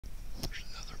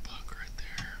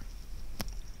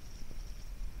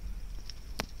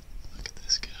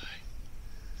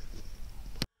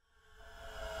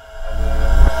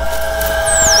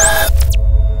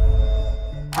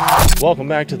Welcome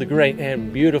back to the great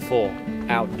and beautiful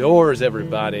outdoors,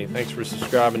 everybody. Thanks for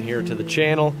subscribing here to the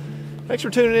channel. Thanks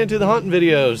for tuning into the hunting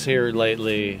videos here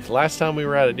lately. Last time we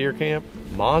were at a deer camp,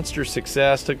 monster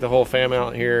success. Took the whole fam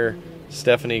out here.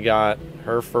 Stephanie got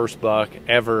her first buck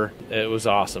ever. It was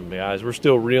awesome, guys. We're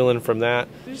still reeling from that.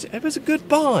 It was a good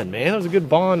bond, man. It was a good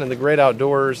bond in the great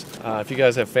outdoors. If you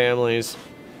guys have families,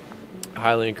 I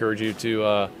highly encourage you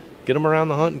to get them around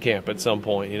the hunting camp at some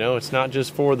point. You know, it's not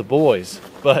just for the boys,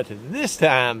 but this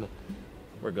time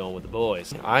we're going with the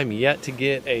boys. I'm yet to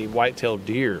get a whitetail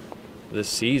deer this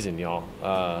season, y'all.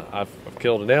 I've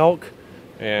killed an elk,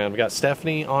 and I've got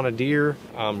Stephanie on a deer.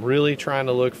 I'm really trying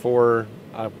to look for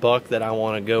a buck that I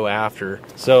want to go after.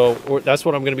 So that's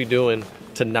what I'm going to be doing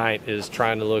tonight, is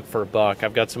trying to look for a buck.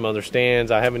 I've got some other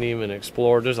stands I haven't even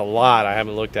explored. There's a lot I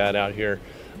haven't looked at out here.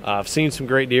 I've seen some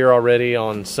great deer already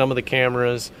on some of the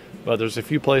cameras, but there's a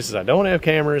few places I don't have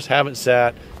cameras, haven't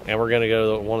sat, and we're going to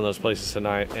go to one of those places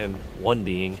tonight, and one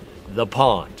being the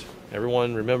pond.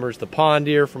 Everyone remembers the pond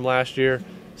deer from last year.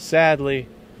 Sadly,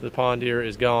 the pond deer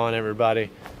is gone, everybody.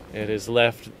 It has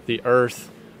left the earth,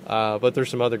 but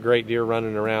there's some other great deer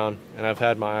running around, and I've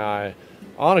had my eye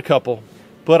on a couple,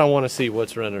 but I want to see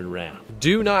what's running around.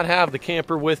 Do not have the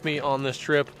camper with me on this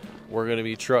trip. We're going to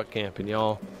be truck camping,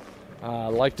 y'all. I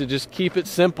like to just keep it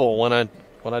simple when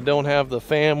I don't have the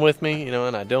fam with me, you know,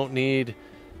 and I don't need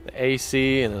the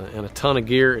AC and a ton of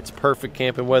gear. It's perfect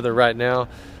camping weather right now,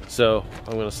 so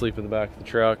I'm going to sleep in the back of the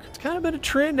truck. It's kind of been a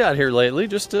trend out here lately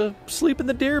just to sleep in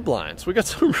the deer blinds. We got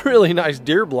some really nice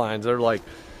deer blinds that are like,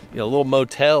 you know, little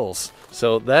motels,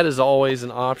 so that is always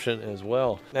an option as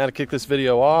well. Now to kick this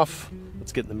video off,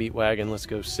 let's get in the meat wagon. Let's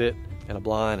go sit in a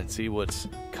blind and see what's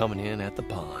coming in at the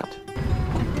pond.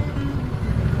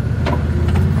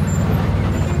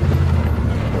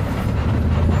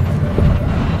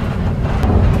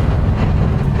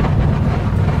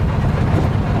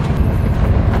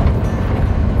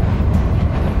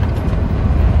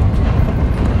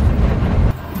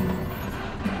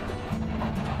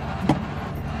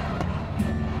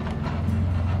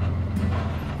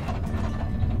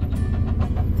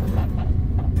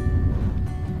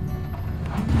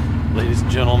 Ladies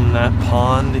and gentlemen, that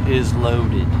pond is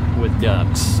loaded with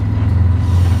ducks.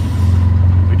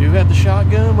 We do have the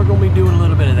shotgun. We're going to be doing a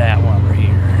little bit of that while we're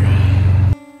here.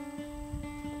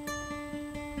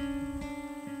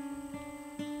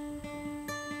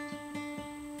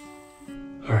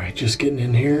 All right, just getting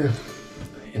in here,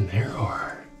 and there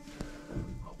are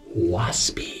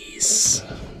waspies.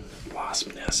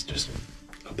 Wasp nests just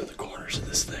up in the corners of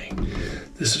this thing.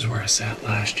 This is where I sat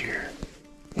last year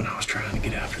when I was trying to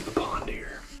get after the pond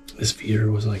deer. This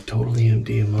feeder was like totally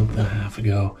empty a month and a half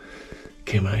ago.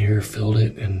 Came out here, filled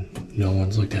it, and no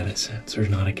one's looked at it since. There's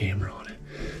not a camera on it,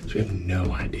 so we have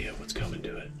no idea what's coming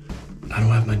to it. I don't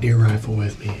have my deer rifle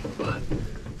with me, but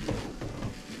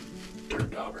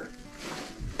dirt dauber,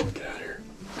 get out of here.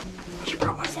 I should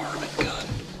brought my varmint gun.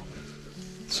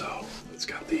 So it's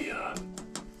got the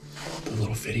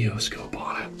little video scope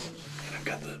on it, and I've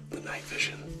got the night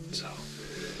vision. So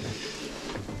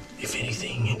if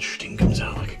anything interesting comes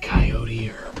out, like a coyote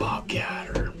or a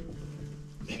bobcat or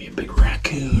maybe a big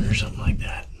raccoon or something like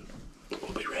that,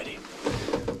 we'll be ready.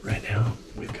 Right now,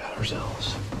 we've got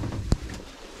ourselves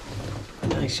a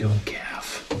nice young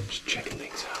calf. Just checking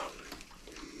things out.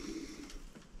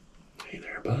 Hey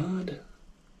there, bud.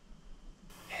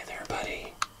 Hey there,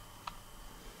 buddy.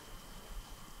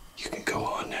 You can go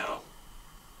on now.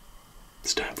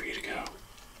 It's time for you to go.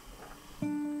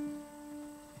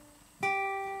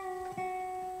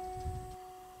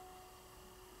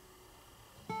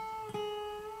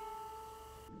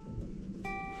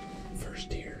 First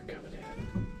deer coming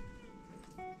in.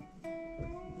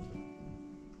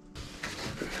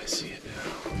 I see it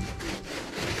now.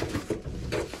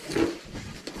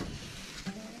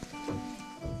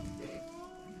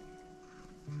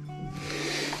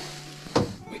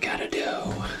 We got a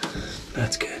doe.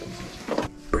 That's good.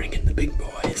 Bring in the big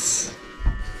boys.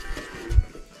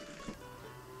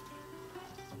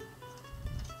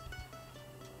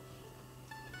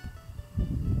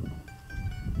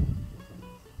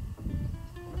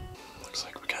 Looks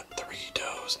like we got 3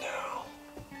 does now.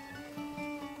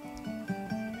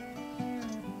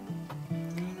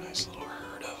 Got a nice little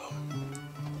herd of them.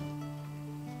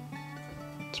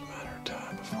 It's a matter of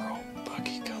time before old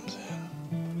Bucky comes in.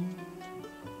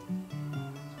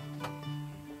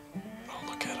 Oh,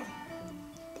 look at them.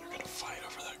 They're gonna fight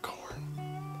over that corn.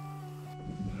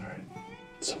 Alright,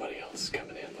 somebody else is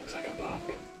coming in. Looks like a buck.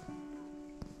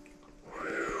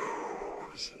 Whew,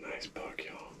 this is a nice buck,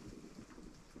 y'all.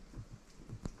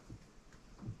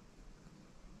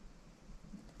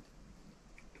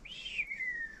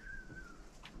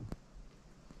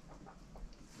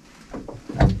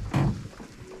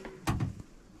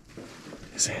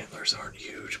 His antlers aren't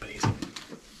huge, but he's a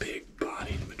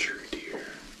big-bodied, mature deer.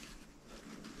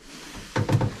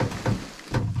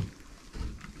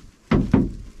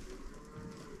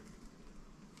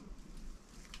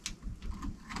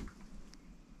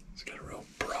 He's got a real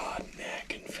broad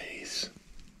neck and face.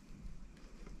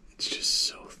 It's just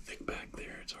so thick back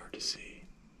there, it's hard to see.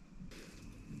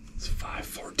 It's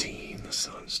 5:14, the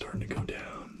sun's starting to go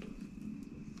down.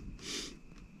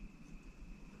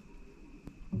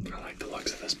 I like the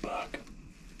looks of this buck.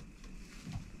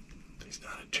 He's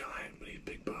not a giant, but he's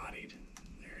big-bodied.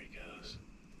 There he goes.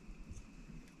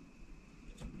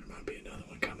 There might be another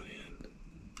one coming in.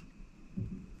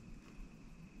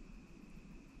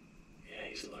 Yeah,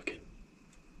 he's looking.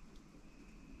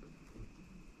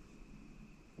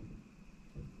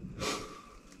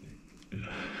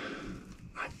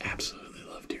 I absolutely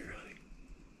love deer hunting.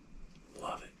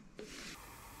 Love it.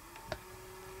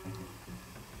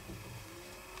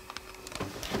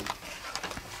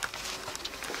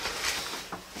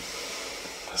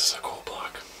 This is a cool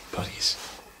buck, but he's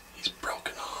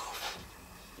broken off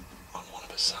on one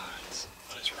of his sides,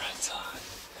 on his right side.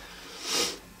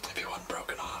 If he wasn't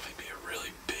broken off, he'd be a really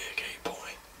big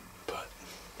 8-point, but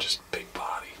just big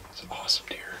body. It's an awesome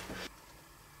deer.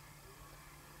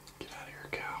 Get out of here,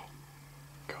 cow.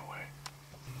 Go away.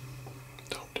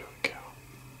 Don't do it, cow.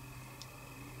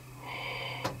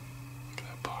 Oh, look at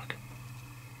that buck.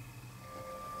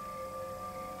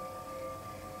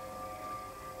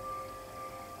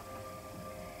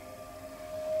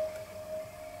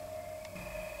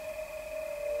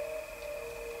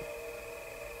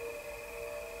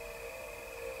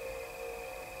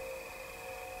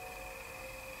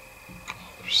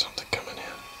 There's something coming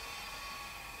in.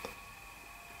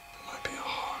 It might be a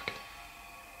hog.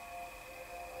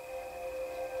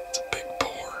 It's a big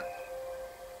boar.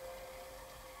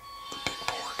 The big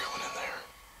boar going in there.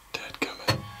 Dead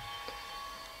coming.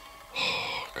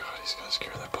 Oh God, he's gonna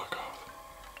scare that buck off.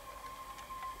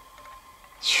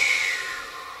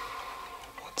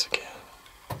 Once again.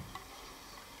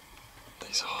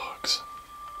 These hogs.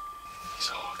 These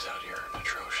hogs out here are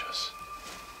atrocious.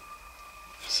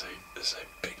 This is a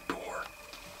big boar.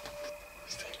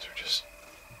 These things are just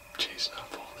chasing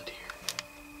off all the deer.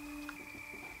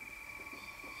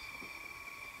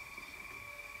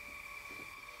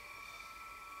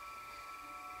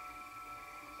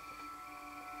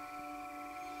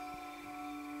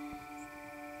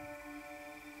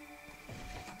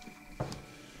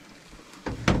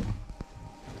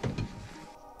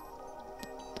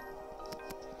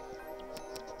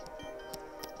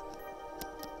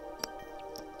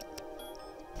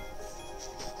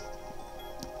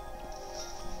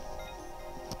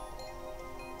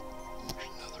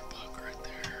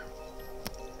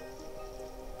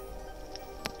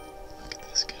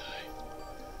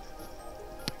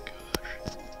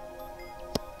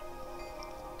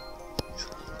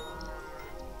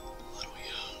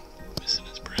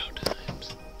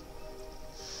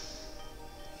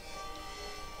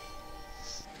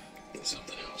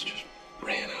 Something else just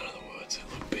ran out of the woods. It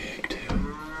looked big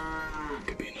too.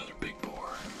 Could be another big boar.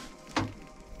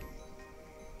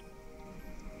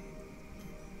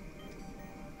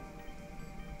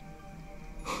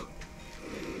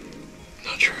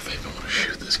 Not sure if I even want to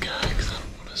shoot this guy because I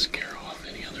don't want to scare off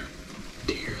any other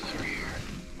deer that are here.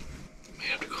 May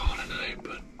have to call it a night,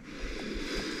 but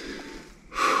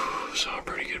saw a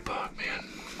pretty good buck, man.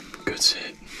 Good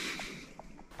sit.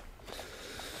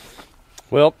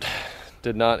 Well,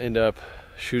 did not end up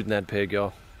shooting that pig,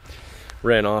 y'all.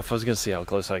 Ran off. I was going to see how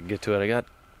close I could get to it. I got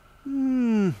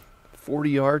 40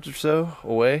 yards or so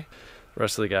away. The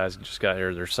rest of the guys just got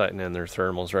here. They're sighting in their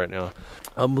thermals right now.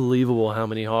 Unbelievable how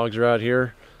many hogs are out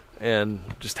here and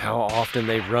just how often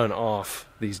they run off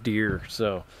these deer.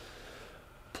 So,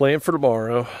 plan for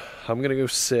tomorrow. I'm going to go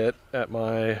sit at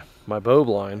my bow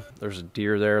blind. There's a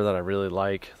deer there that I really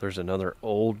like. There's another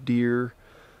old deer.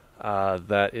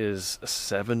 That is a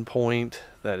 7-point.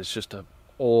 That is just an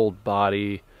old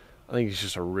body. I think he's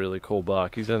just a really cool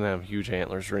buck. He doesn't have huge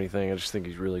antlers or anything. I just think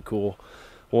he's really cool.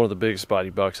 One of the biggest body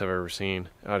bucks I've ever seen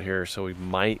out here. So we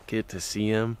might get to see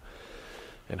him.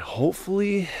 And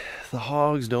hopefully the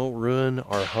hogs don't ruin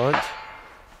our hunt.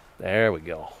 There we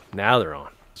go. Now they're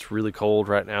on. It's really cold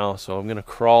right now. So I'm going to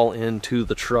crawl into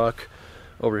the truck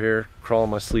over here. Crawl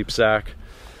in my sleep sack.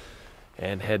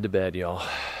 And head to bed, y'all.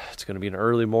 It's going to be an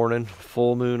early morning,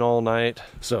 full moon all night.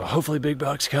 So hopefully big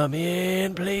bucks come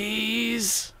in,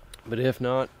 please. But if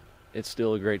not, it's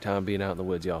still a great time being out in the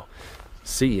woods, y'all.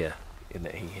 See ya in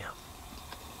the AM.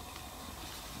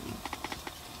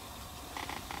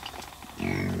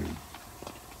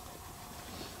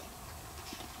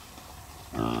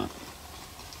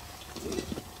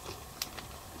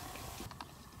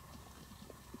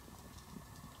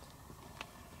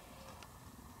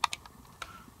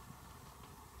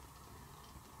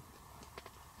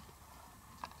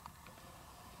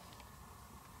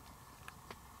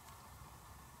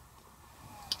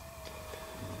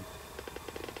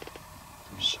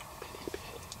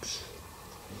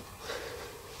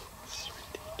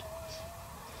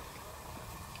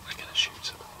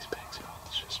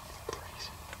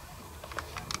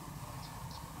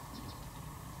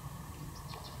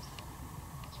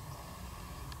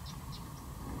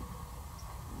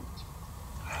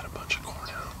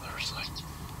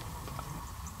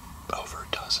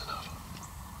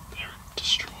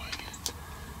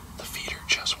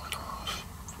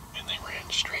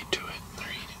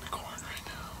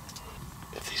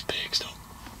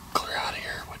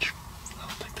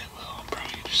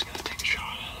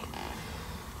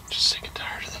 just sick and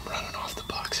tired of them running off the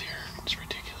bucks here. It's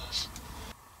ridiculous.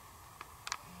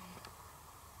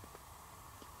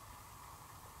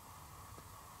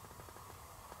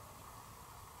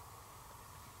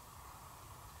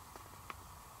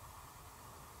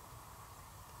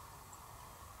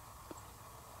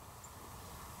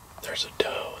 There's a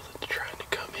doe that's trying to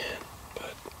come in,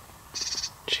 but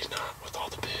she's not with all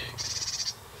the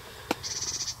pigs.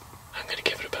 I'm gonna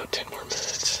give it about 10 more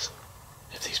minutes.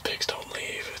 If these pigs don't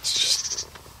leave, it's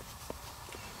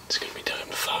gonna be time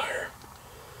to fire.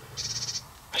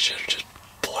 I should have just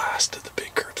blasted the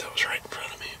big group that was right in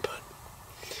front of me, but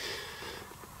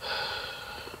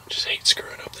just hate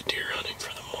screwing up the deer hunting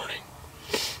for the morning.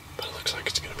 But it looks like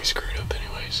it's gonna be screwed up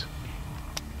anyways.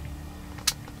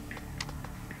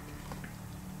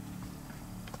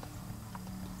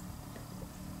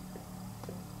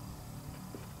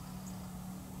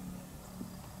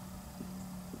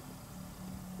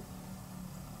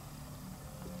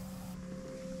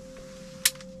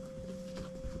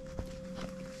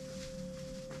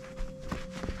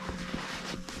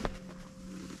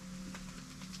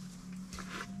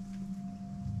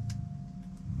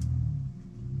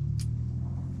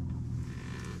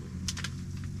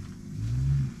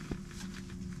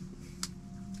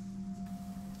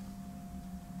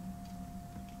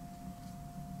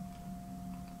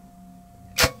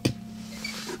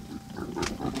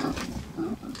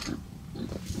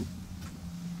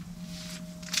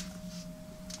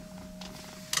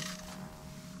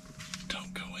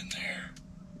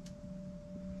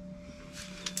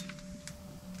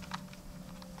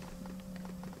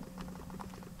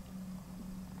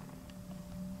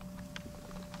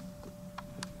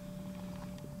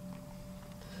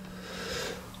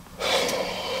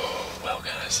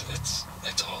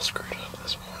 It's all screwed up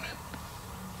this morning.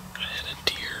 I had a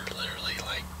deer literally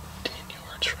like 10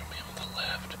 yards from me on the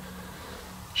left.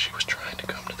 She was trying to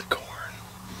come to the corn.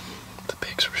 The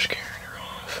pigs were scaring her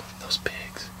off. Those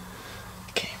pigs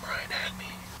came right at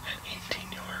me at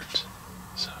 18 yards.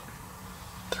 So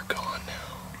they're gone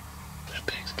now. That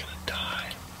pig's gonna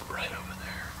die right over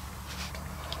there.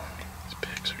 These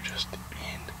pigs are just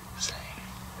insane.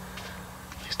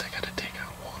 At least I gotta take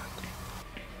out one.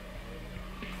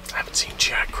 I haven't seen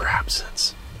jack crap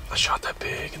since I shot that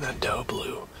pig and that doe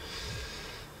blew.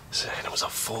 And it was a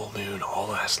full moon all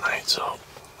last night, so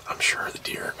I'm sure the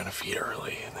deer are gonna feed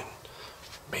early and then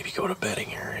maybe go to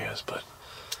bedding areas, but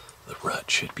the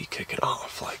rut should be kicking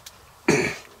off like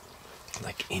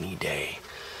like any day.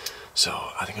 So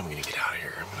I think I'm gonna get out of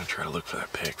here. I'm gonna try to look for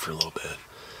that pig for a little bit,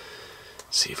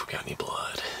 see if we got any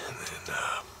blood, and then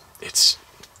it's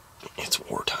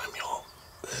wartime, y'all.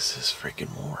 This is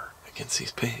freaking war against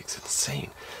these pigs. It's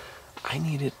insane.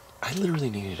 I literally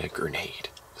needed a grenade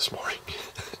this morning.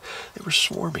 They were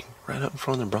swarming right up in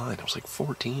front of the blind. There was like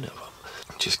 14 of them.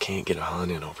 I just can't get a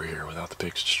hunt in over here without the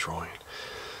pigs destroying.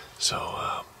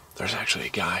 So there's actually a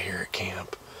guy here at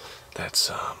camp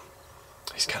that's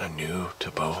he's kind of new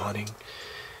to bow hunting,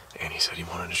 and he said he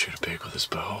wanted to shoot a pig with his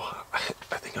bow. I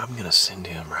think I'm gonna send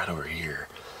him right over here,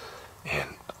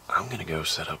 and I'm gonna go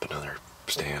set up another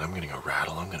stand. I'm gonna go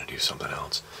rattle. I'm gonna do something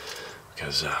else,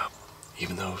 because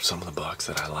even though some of the bucks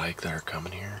that I like that are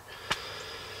coming here,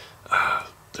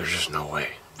 there's just no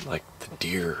way. Like, the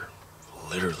deer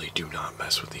literally do not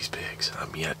mess with these pigs.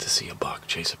 I'm yet to see a buck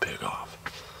chase a pig off.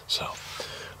 So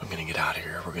I'm gonna get out of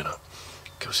here. We're gonna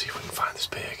go see if we can find this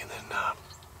pig, and then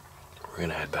we're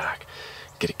gonna head back,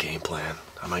 get a game plan.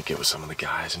 I might get with some of the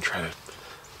guys and try to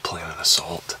plan an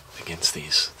assault against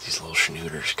these little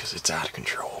schnooters, because it's out of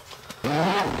control.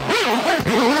 I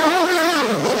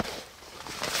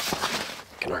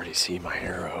can already see my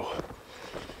arrow.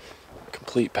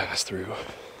 Complete pass through.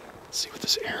 Let's see what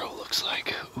this arrow looks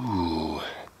like. Ooh.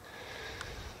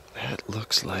 That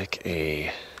looks like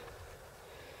I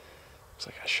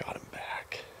shot him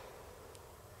back.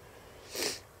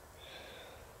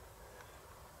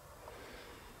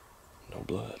 No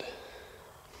blood.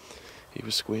 He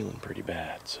was squealing pretty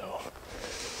bad, so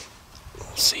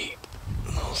we'll see.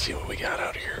 We'll see what we got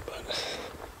out here, but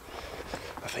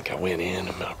I think I went in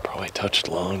and I probably touched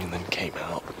lung and then came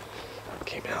out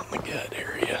in the gut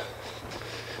area.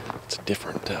 It's a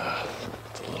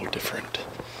little different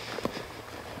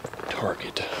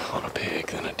target on a pig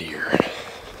than a deer.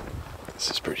 This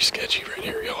is pretty sketchy right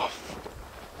here, y'all.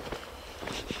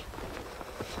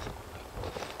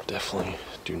 Definitely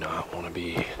do not want to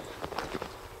be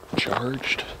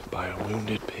charged by a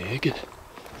wounded pig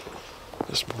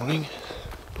this morning.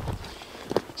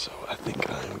 So I think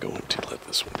I am going to let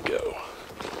this one go.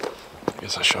 I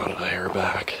guess I shot a hair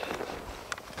back.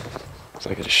 Looks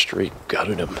like I just straight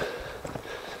gutted him.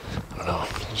 don't know.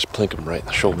 I'll just plink them right in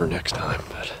the shoulder next time.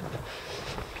 But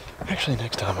actually,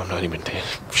 next time I'm not even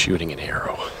shooting an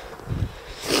arrow.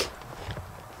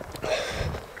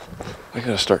 I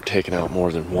gotta start taking out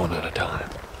more than one at a time.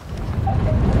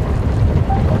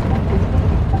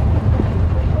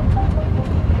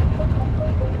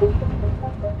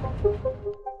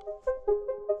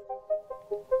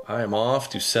 I am off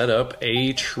to set up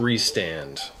a tree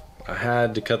stand. I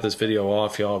had to cut this video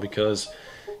off, y'all, because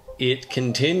it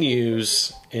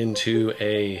continues into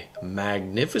a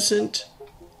magnificent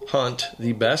hunt,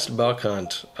 the best buck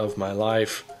hunt of my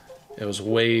life. It was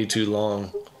way too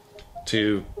long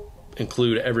to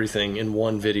include everything in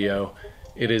one video.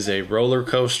 It is a roller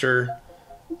coaster.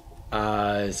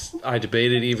 I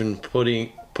debated even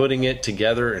putting it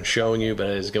together and showing you, but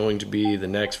it is going to be the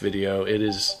next video. It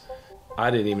is,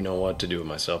 I didn't even know what to do with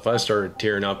myself. I started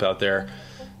tearing up out there.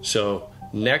 So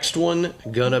next one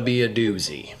gonna be a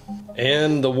doozy.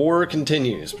 And the war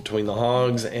continues between the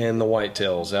hogs and the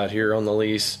whitetails out here on the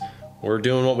lease. We're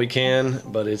doing what we can,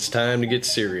 but it's time to get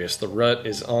serious. The rut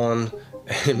is on,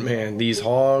 and man, these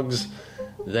hogs,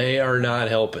 they are not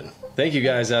helping. Thank you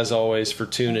guys, as always, for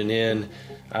tuning in.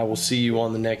 I will see you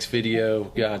on the next video.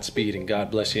 Godspeed and God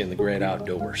bless you in the great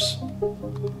outdoors.